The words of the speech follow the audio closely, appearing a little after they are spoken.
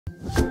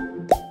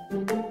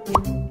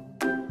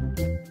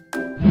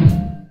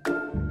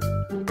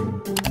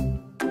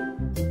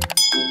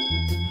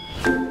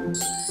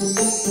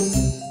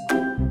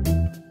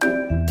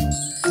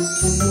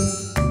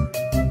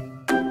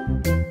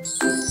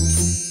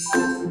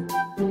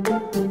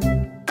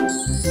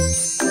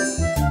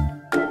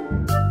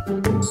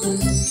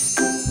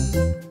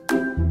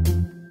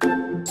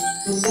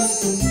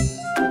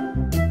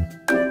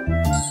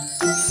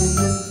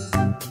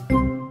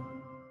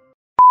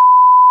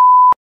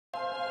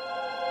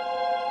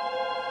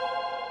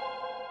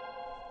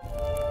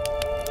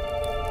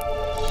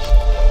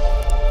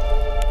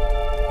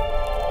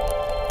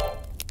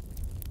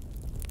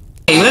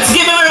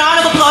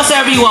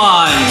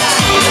everyone.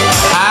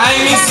 Hi,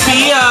 Miss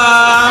Pia.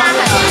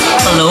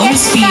 Hello,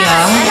 Miss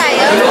Pia.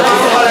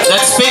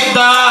 Let's pick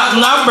the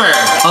number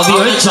Of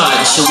your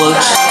judge who will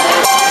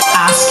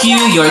ask you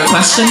your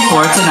question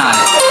for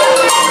tonight.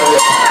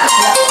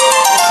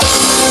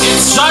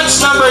 It's judge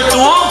number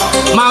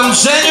 2, Ma'am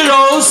Jenny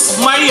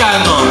Rose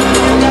Mariano.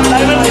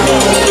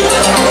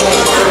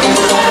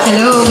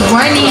 Hello, good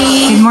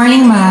morning. Good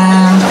morning,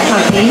 ma'am.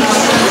 Okay.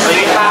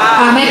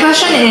 My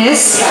question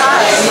is,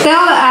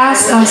 tell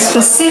us a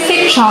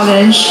specific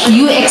challenge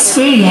you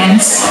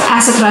experienced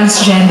as a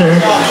transgender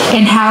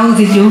and how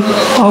did you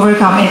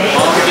overcome it?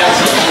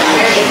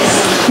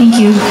 Thank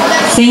you.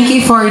 Thank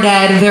you for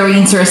that very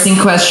interesting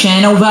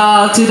question.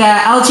 Well, to the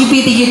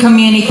LGBTQ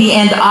community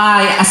and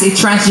I, as a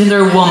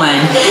transgender woman,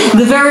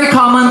 the very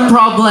common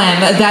problem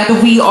that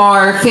we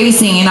are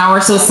facing in our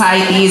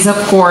society is, of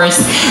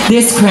course,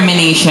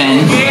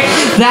 discrimination.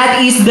 That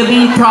is the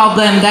main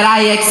problem that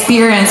I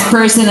experienced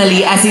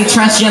personally as a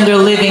transgender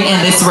living in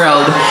this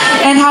world.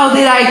 And how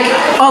did I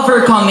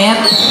overcome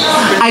it?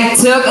 I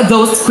took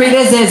those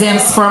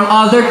criticisms from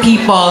other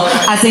people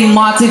as a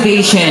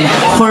motivation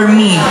for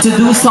me to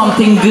do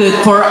something good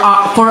for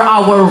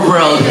our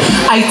world.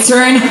 I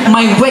turn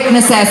my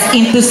weaknesses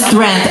into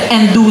strength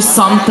and do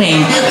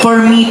something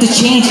for me to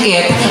change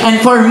it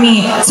and for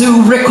me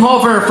to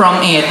recover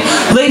from it.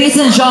 Ladies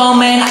and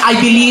gentlemen,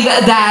 I believe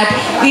that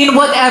in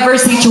whatever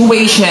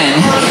situation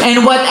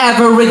and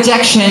whatever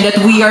rejection that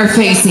we are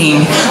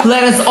facing,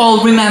 let us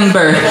all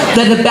remember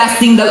that the best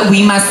thing that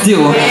we must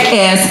do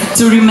is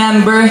to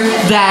remember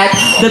that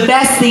the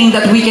best thing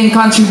that we can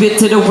contribute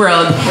to the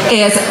world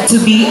is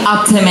to be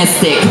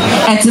optimistic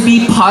and to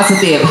be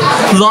positive.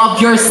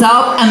 Love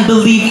yourself and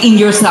believe in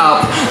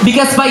yourself,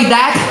 because by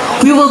that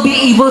we will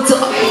be able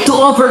to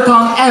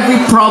overcome every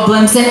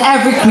problems and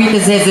every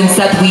criticisms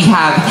that we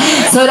have,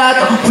 so that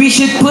we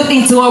should put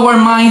into our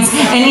minds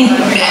and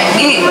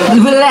it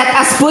will let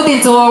us put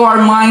into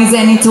our minds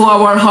and into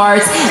our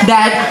hearts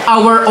that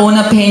our own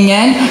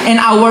opinion and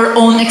our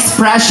own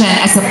expression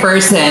as a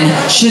person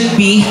should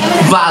be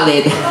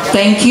valid.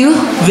 Thank you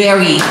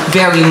very,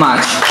 very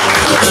much.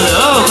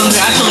 Hello,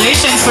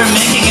 congratulations for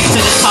making it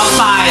to the top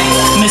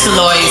 5, Miss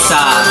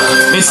Eloisa.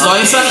 Miss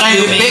Eloisa, can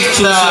you pick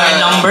choose the your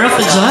number of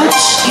the judge?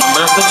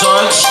 number of the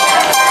judge?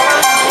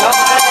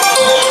 Okay.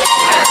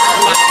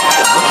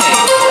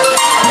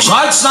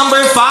 Judge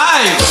number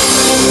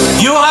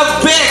 5, you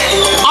have picked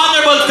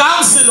Honorable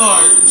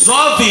Councilor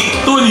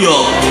Jovic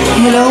Tulio.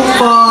 Hello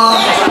po.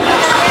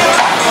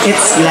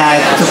 It's glad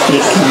to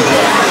pick you.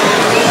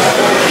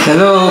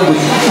 Hello,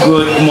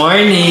 good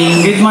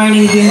morning. Good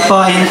morning din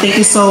po, and thank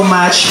you so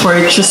much for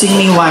choosing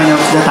me one of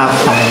the top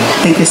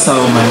 5. Thank you so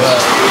much.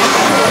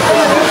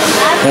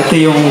 Ito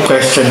yung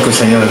question ko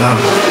sa'yo, no?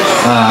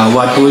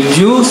 What would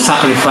you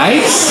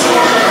sacrifice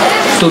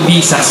to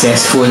be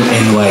successful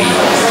and why?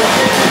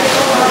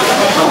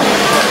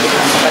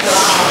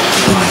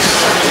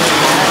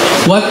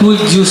 What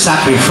would you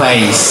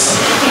sacrifice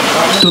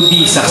to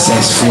be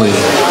successful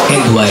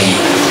and why?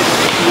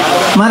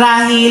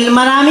 Marahil,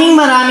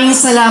 maraming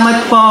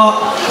salamat po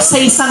sa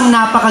isang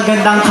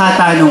napakagandang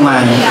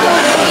katanungan.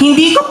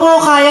 Hindi ko po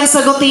kayang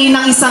sagutin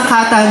ng isang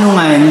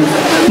katanungan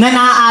na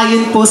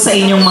naaayon po sa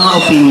inyong mga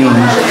opinion.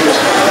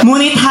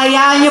 Ngunit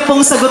hayaan niyo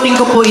pong sagutin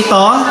ko po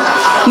ito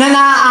na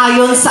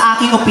naaayon sa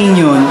aking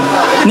opinion,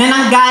 na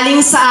nanggaling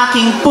sa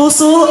aking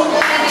puso,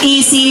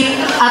 isip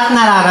at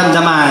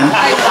nararamdaman.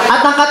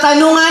 At ang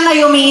katanungan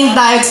ay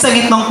umiindaig sa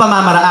gitnong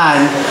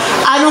pamamaraan.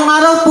 Anong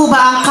araw po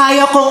ba ang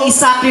kaya kong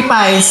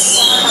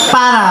isacrifice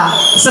para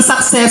sa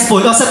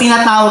successful o sa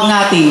tinatawag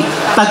nating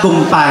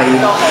tagumpay?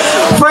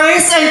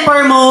 First and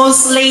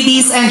foremost,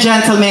 ladies and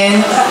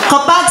gentlemen,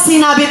 kapag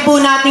sinabi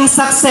po nating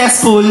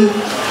successful,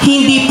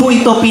 hindi po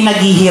ito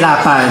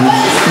pinaghihirapan.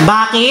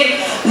 Bakit?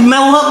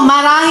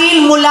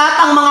 Marahil mulat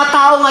ang mga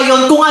tao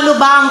ngayon kung ano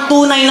ba ang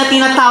tunay na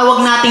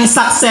tinatawag nating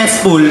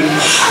successful.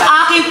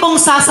 Akin pong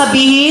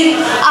sasabihin,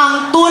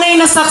 ang tunay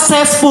na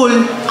successful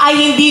ay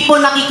hindi po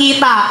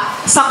nakikita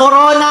sa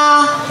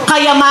corona,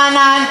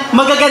 kayamanan,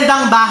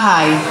 magagandang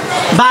bahay.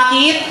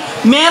 Bakit?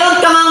 Meron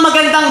ka ngang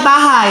magandang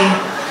bahay,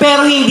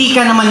 pero hindi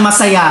ka naman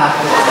masaya.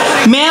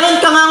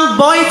 Meron ka ngang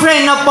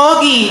boyfriend na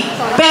pogi,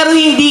 pero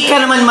hindi ka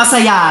naman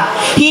masaya.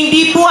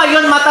 Hindi po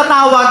ayon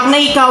matatawag na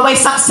ikaw ay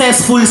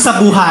successful sa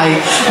buhay.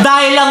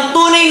 Dahil ang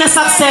tunay na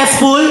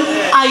successful,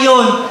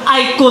 ayon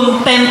ay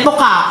kontento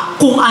ka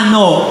kung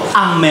ano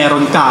ang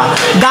meron ka.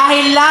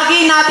 Dahil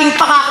lagi nating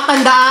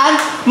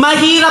pakakatandaan,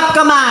 mahirap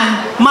ka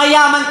man,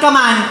 mayaman ka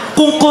man,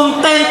 kung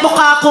kontento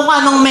ka kung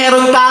anong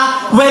meron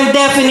ka, well,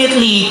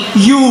 definitely,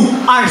 you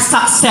are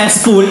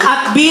successful.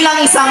 At bilang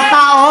isang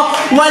tao,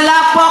 wala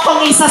po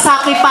akong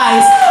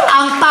isa-sacrifice.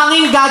 Ang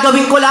tanging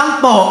gagawin ko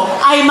lang po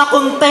ay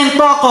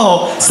makontento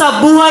ako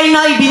sa buhay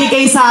na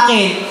ibinigay sa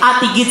akin.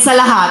 At higit sa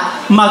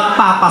lahat,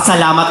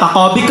 magpapasalamat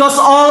ako. Because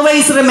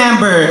always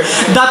remember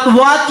that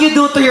what you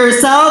do to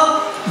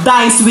yourself,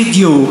 dies with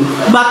you,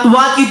 but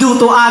what you do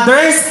to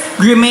others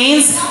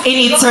remains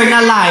in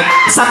eternal life.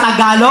 Sa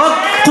Tagalog,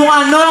 kung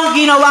ano ang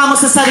ginawa mo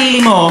sa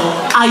sarili mo,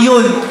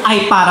 ayun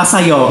ay para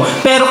sa'yo.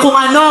 Pero kung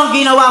ano ang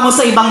ginawa mo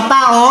sa ibang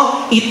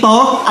tao, ito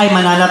ay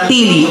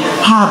mananatili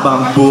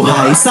habang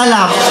buhay.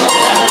 Salamat.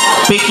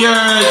 Pick your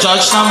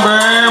judge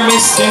number,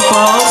 Miss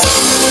Dimples.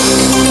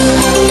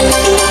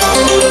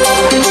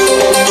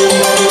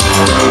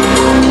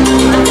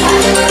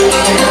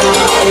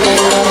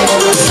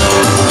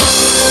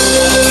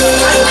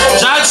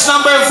 Judge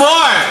number 4,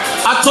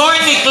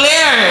 Attorney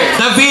Claire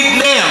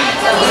David Lim.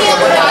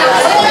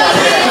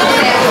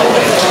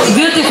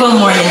 Beautiful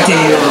morning to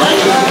you.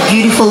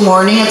 Beautiful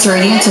morning,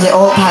 attorney, and to the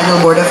all panel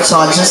board of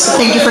judges.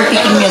 Thank you for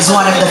picking me as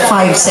one of the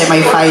 5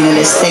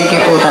 semi-finalists. Thank you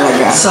po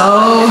talaga.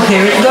 So,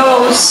 here it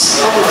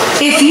goes.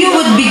 If you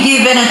would be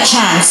given a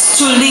chance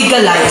to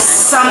legalize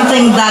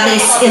something that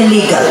is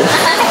illegal,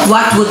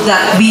 what would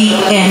that be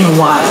and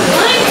why?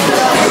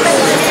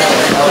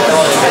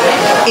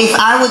 If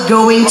I would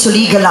going to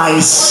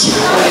legalize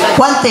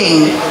one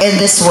thing in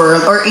this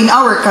world, or in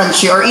our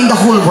country, or in the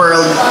whole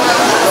world,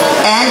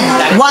 and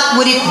what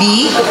would it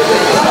be?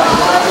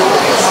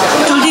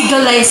 To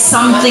legalize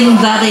something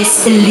that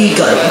is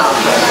illegal.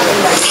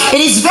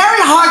 It is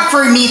very hard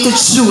for me to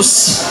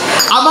choose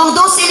among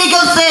those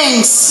illegal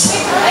things.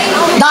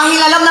 Dahil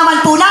alam naman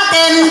po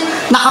natin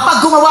na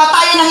kapag gumawa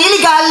tayo ng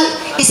illegal,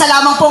 isa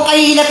lamang pong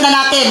kahihinat na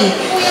natin,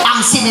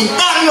 ang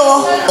simenteryo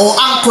o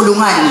ang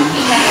kulungan.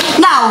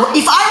 Now,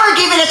 if I were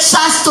given a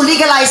chance to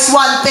legalize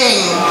one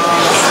thing,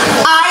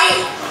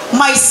 I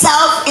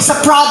myself is a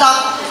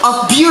product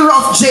of Bureau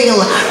of Jail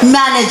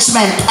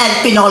Management and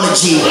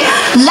Penology.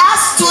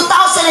 Last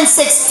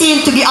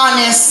 2016, to be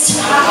honest,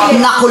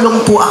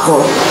 nakulong po ako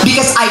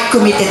because I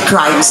committed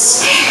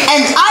crimes.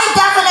 And I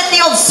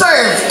definitely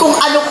observe kung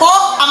ano po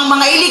ang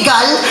mga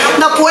illegal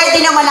na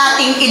pwede naman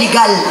nating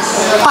illegal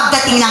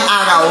pagdating ng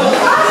araw.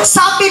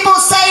 Some people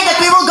say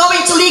that we will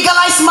going to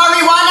legalize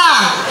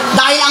marijuana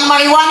dahil ang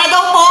marijuana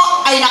daw po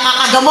ay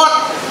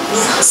nakakagamot.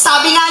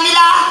 Sabi nga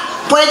nila,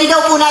 pwede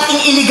daw po nating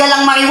illegal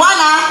ang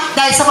marijuana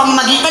dahil sa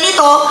pamamagitan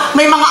nito,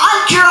 may mga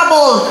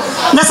uncurable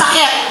na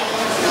sakit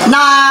na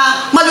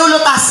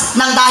malulutas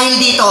ng dahil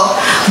dito.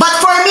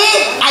 But for me,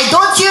 I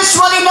don't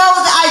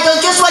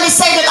usually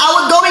say that I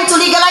would going to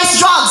legalize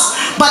drugs,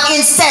 but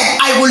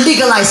instead, I will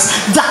legalize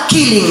the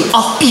killing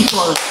of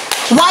people.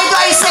 Why do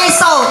I say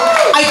so?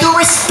 I do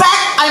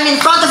respect, I'm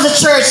in front of the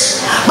church.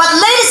 But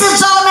ladies and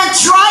gentlemen,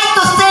 try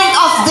to think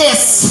of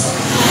this.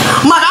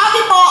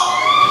 Marami po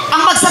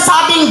ang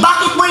magsasabing,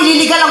 bakit mo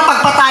ililigal ang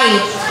pagpatay?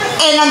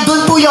 Eh,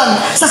 nandun po yun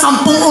sa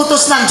 10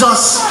 utos ng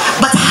Diyos.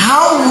 But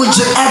how would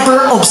you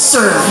ever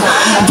observe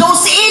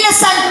those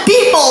innocent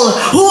people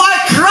who are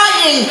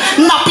crying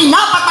na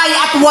pinapatay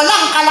at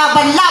walang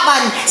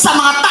kalaban-laban sa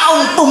mga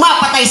taong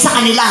pumapatay sa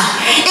kanila?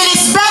 It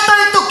is better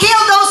to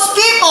kill those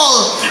people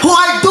who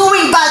are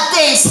doing bad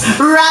things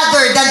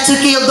rather than to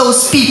kill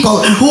those people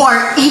who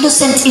are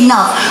innocent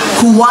enough,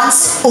 who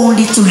wants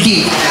only to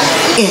live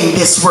in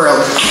this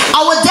world.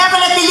 I would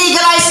definitely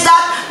legalize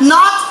that.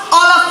 Not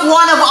all of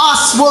one of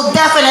us will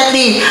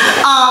definitely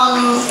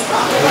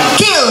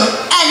kill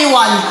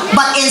anyone,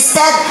 but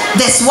instead,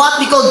 that's what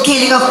we call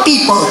killing of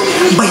people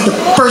by the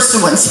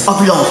pursuance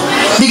of law.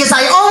 Because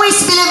I always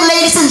believe,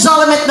 ladies and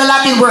gentlemen, the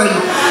Latin word,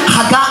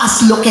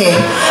 hagaas luke,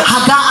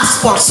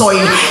 hagaas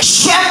porsoy.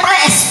 Siyempre,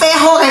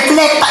 espejo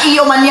reflecta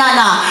iyo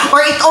mañana.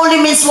 Or it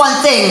only means one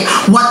thing,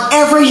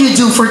 whatever you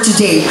do for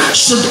today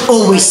should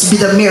always be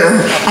the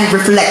mirror and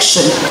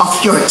reflection of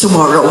your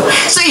tomorrow.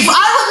 So if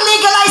I would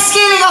legalize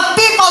killing of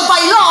people by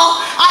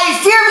law, I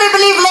firmly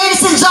believe,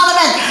 ladies and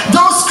gentlemen,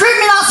 those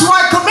criminals who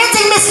are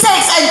committing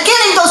mistakes and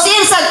killing those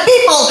innocent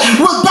people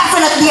will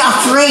definitely be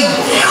afraid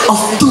of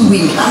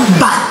doing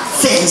bad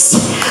things.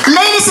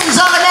 Ladies and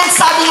gentlemen,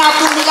 sabi nga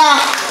po nila,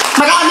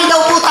 marami daw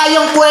po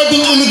tayong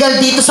pwedeng illegal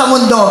dito sa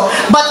mundo.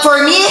 But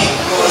for me,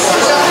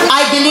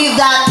 I believe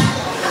that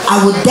I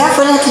would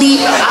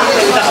definitely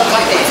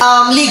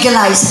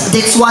legalize,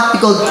 that's what we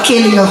call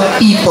killing of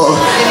people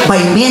by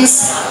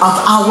means of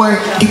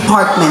our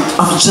Department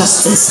of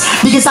Justice.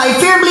 Because I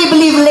firmly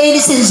believe,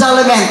 ladies and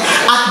gentlemen,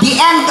 at the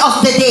end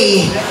of the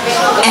day,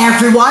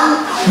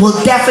 everyone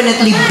will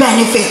definitely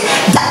benefit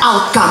the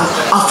outcome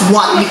of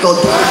what we call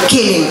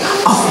killing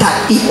of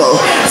that people.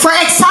 For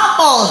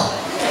example,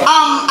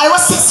 I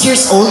was 6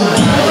 years old.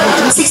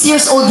 6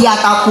 years old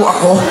yata po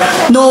ako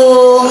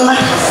nung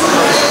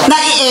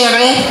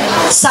nai-ere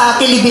sa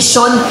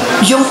telebisyon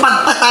yung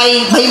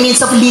pagpatay by means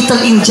of lethal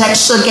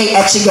injection kay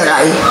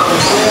Echegaray.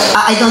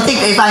 I don't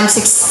think if I'm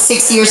 6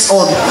 years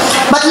old.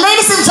 But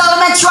ladies and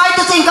gentlemen, try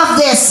to think of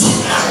this.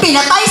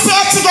 Pinatay si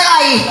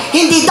Echegaray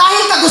hindi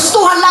dahil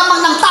kagustuhan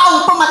lamang ng taong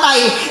pumatay,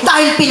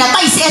 dahil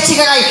pinatay si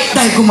Echegaray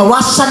dahil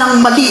gumawa siya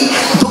ng mali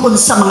doon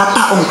sa mga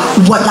taong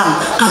walang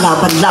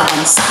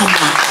kalaban-laban sa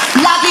kanya.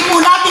 Lagi po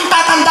nating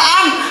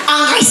tatandaan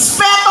ang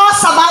respeto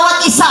sa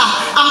bawat isa,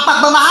 ang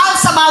pagmamahal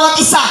sa bawat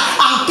isa,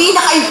 ang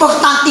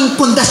pinaka-importanting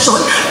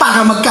pundasyon para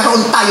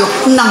magkaroon tayo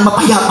ng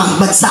mapayapang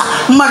bansa.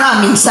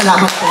 Maraming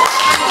salamat po.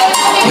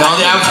 You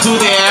only have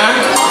 2 there.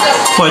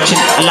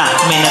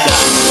 May naga.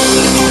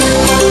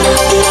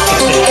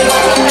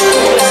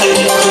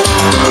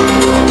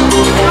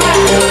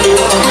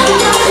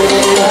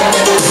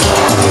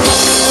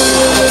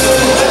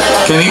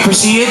 Can we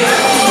proceed?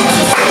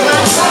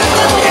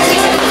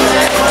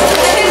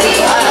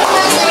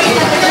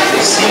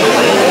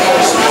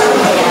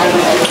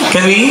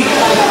 Can we?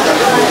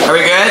 Are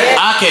we good?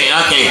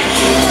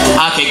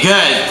 Okay,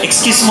 good.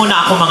 Excuse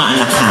muna ako mga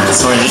anak ha.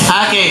 Sorry.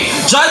 Okay,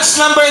 judge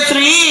number 3.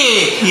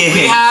 Yeah.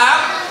 We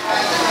have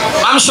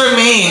Ma'am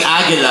Charmaine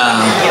Aguila.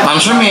 Ma'am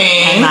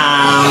Charmaine.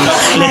 Ma'am,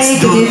 let's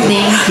Hi, do. good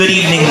evening. Good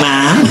evening,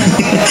 ma'am.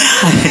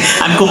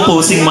 I'm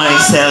composing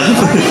myself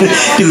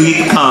to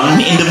come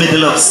in the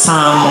middle of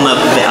some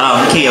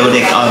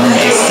chaotic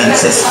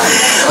instances.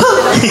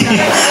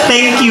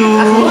 Thank you.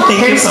 Thank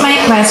you. Here's my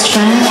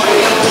question.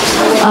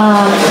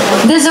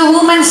 Does a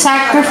woman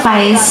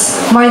sacrifice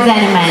more than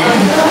a man?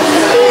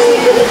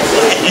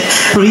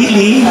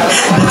 Really?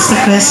 That's the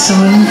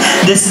question.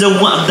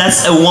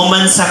 That's a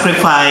woman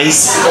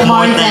sacrifice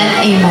More than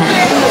a man.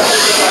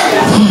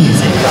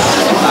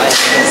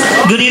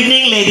 Good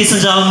evening, ladies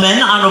and gentlemen,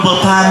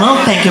 honorable panel.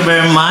 Thank you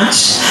very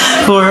much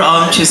for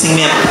choosing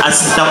me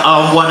as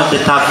one of the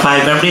top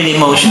 5. I'm really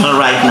emotional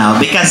right now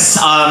because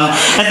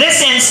at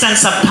this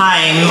instance of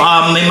time,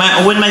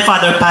 when my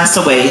father passed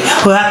away,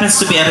 who happens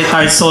to be a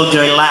retired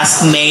soldier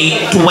last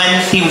May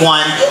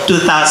 21,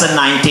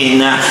 2019,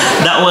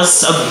 that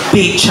was a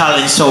big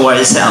challenge to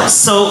ourselves.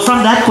 So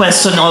from that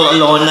question all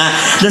alone,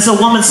 does a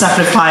woman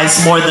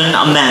sacrifice more than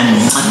a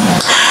man?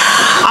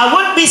 I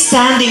wouldn't be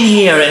standing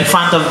here in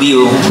front of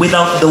you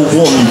without the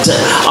wound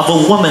of a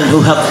woman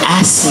who have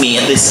asked me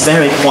at this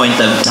very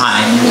point of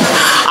time.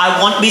 I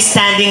won't be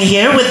standing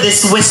here with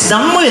this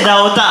wisdom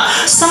without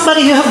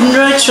somebody who have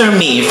nurtured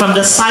me from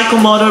the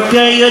psychomotor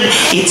period,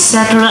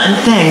 etc. and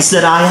things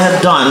that I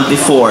have done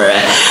before.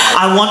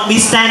 I won't be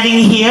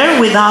standing here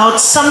without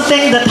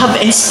something that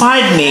have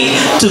inspired me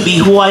to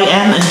be who I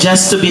am and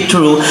just to be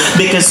true,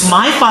 because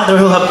my father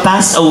who have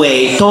passed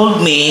away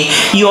told me,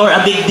 "You are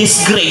a big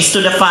disgrace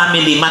to the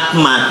family,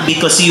 Matmat,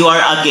 because you are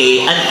a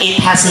gay and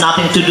it has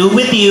nothing to do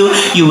with you.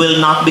 You will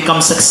not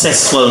become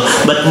successful."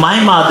 But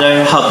my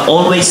mother have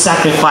always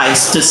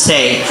sacrificed to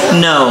say,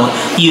 "No,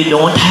 you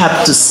don't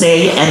have to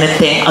say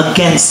anything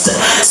against,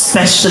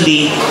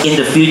 especially in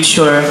the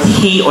future,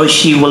 he or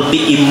she will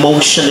be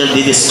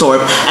emotionally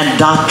disturbed and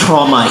that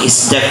trauma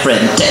is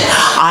different."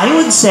 I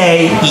would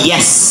say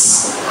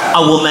yes.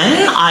 A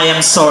woman, I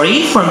am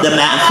sorry for the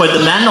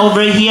man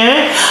over here.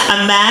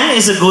 A man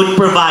is a good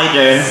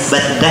provider,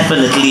 but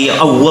definitely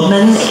a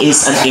woman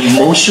is an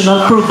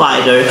emotional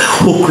provider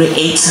who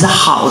creates the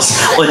house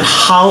on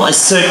how a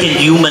certain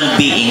human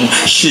being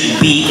should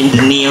be in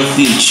the near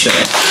future.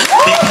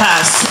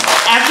 Because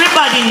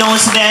everybody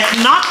knows that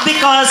not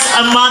because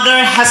a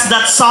mother has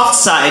that soft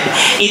side,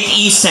 it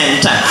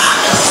isn't.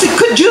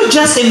 Could you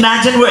just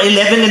imagine we're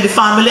 11 in the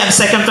family, I'm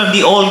second from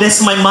the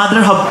oldest, my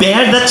mother have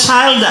bear that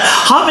child,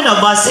 how many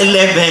of us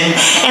 11,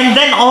 and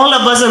then all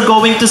of us are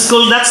going to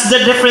school. That's the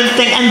different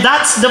thing, and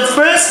that's the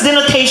first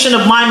denotation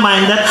of my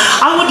mind that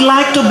I would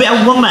like to be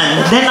a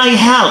woman. Then I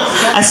help,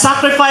 I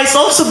sacrifice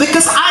also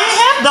because I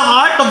have the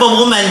heart of a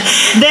woman.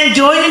 Then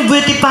joining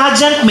beauty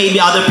pageant, maybe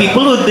other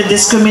people would be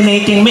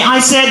discriminating me. I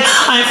said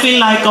I feel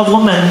like a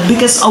woman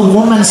because a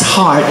woman's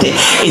heart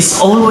is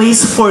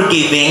always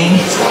forgiving,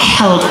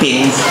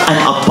 helping, and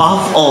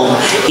above all,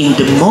 in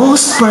the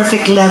most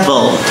perfect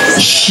level,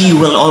 she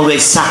will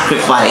always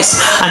sacrifice.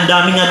 Ang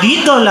dami nga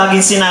dito,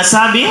 laging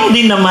sinasabi,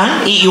 hindi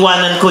naman,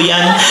 iiwanan ko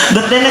yan.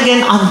 But then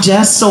again, I'm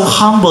just so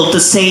humble to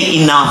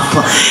say enough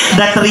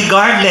that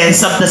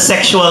regardless of the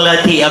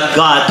sexuality of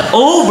God,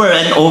 over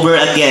and over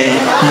again,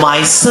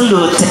 my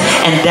salute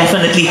and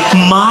definitely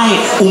my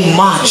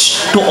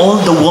homage to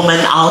all the women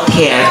out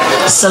here.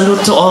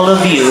 Salute to all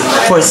of you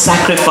for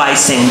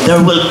sacrificing.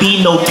 There will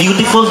be no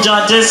beautiful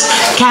judges,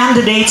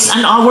 candidates,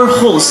 and our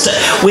host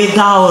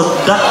without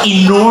that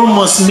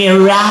enormous,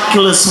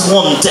 miraculous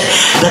wound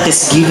that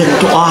is given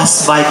to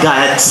us by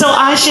God. So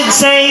I should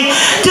say,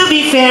 to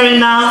be fair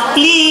enough,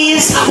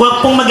 please,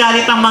 huwag pong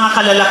magalit ang mga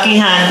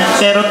kalalakihan,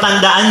 pero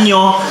tandaan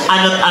nyo,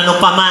 ano't ano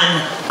pa man,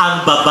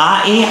 ang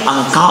babae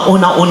ang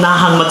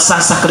kauna-unahang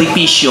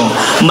magsasakripisyo,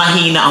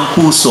 mahina ang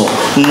puso,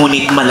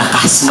 ngunit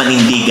malakas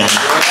manindigan.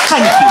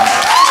 Thank you.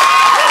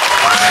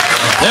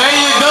 There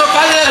you go,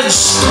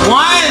 college.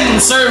 1,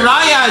 Sir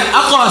Ryan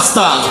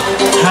Acosta.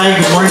 Hi,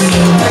 good morning.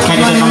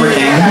 Candidate number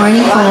 10.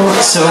 Morning po.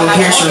 So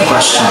here's your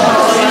question.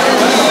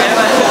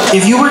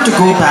 If you were to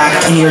go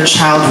back in your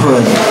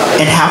childhood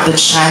and have the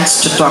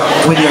chance to talk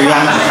with your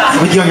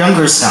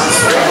younger self,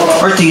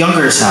 or to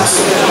younger self,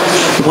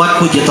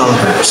 what would you tell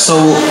her? So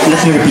let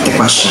me repeat the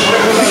question.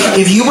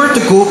 If you were to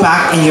go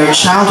back in your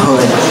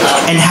childhood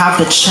and have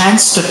the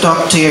chance to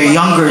talk to your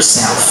younger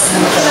self,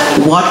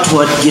 what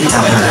would you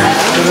tell her?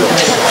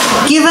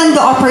 Given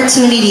the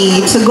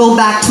opportunity to go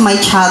back to my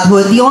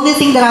childhood, the only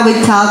thing that I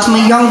would tell to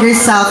my younger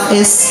self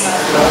is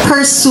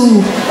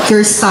pursue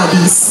your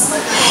studies.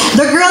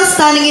 The girl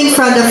standing in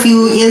front of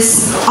you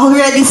is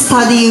already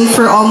studying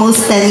for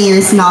almost 10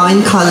 years now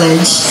in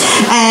college.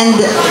 And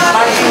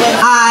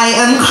I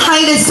am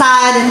kind of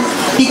sad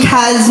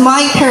because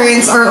my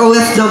parents are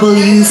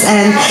OFWs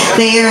and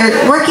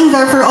they're working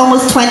there for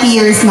almost 20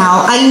 years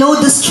now. I know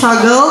the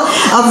struggle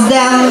of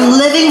them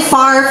living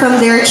far from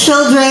their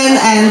children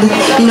and,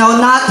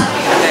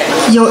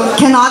 you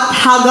cannot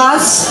hug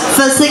us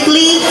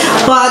physically,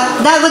 but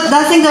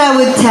that thing that I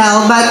would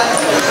tell, but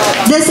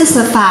this is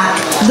a fact.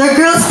 The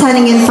girl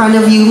standing in front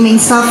of you may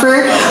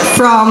suffer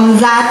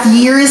from that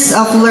years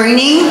of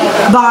learning,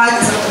 but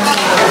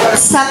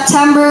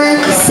September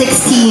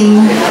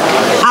 16,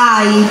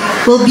 I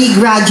will be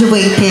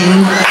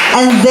graduating,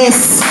 and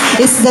this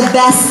is the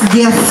best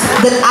gift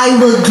that I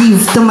will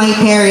give to my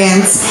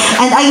parents.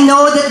 And I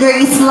know that there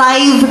is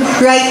live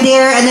right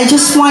there, and I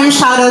just want to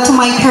shout out to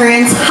my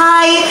parents.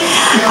 Hi,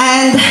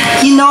 and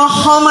you know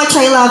how much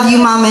I love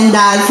you, Mom and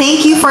Dad.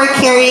 Thank you for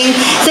caring.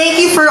 Thank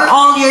you for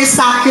all your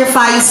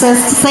sacrifices.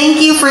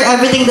 Thank you for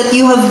everything that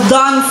you have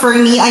done for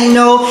me. I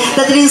know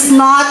that it is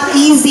not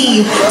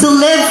easy to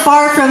live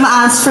far from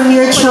us, from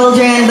your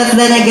children, but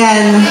then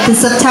again, to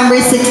September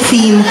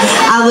 16,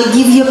 I will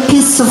give you a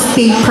piece of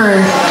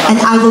paper, and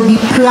I will be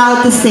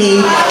proud to say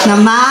na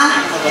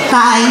Ma,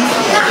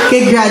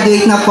 Tay,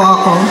 graduate na po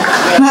ako.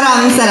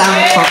 Maraming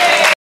salamat po.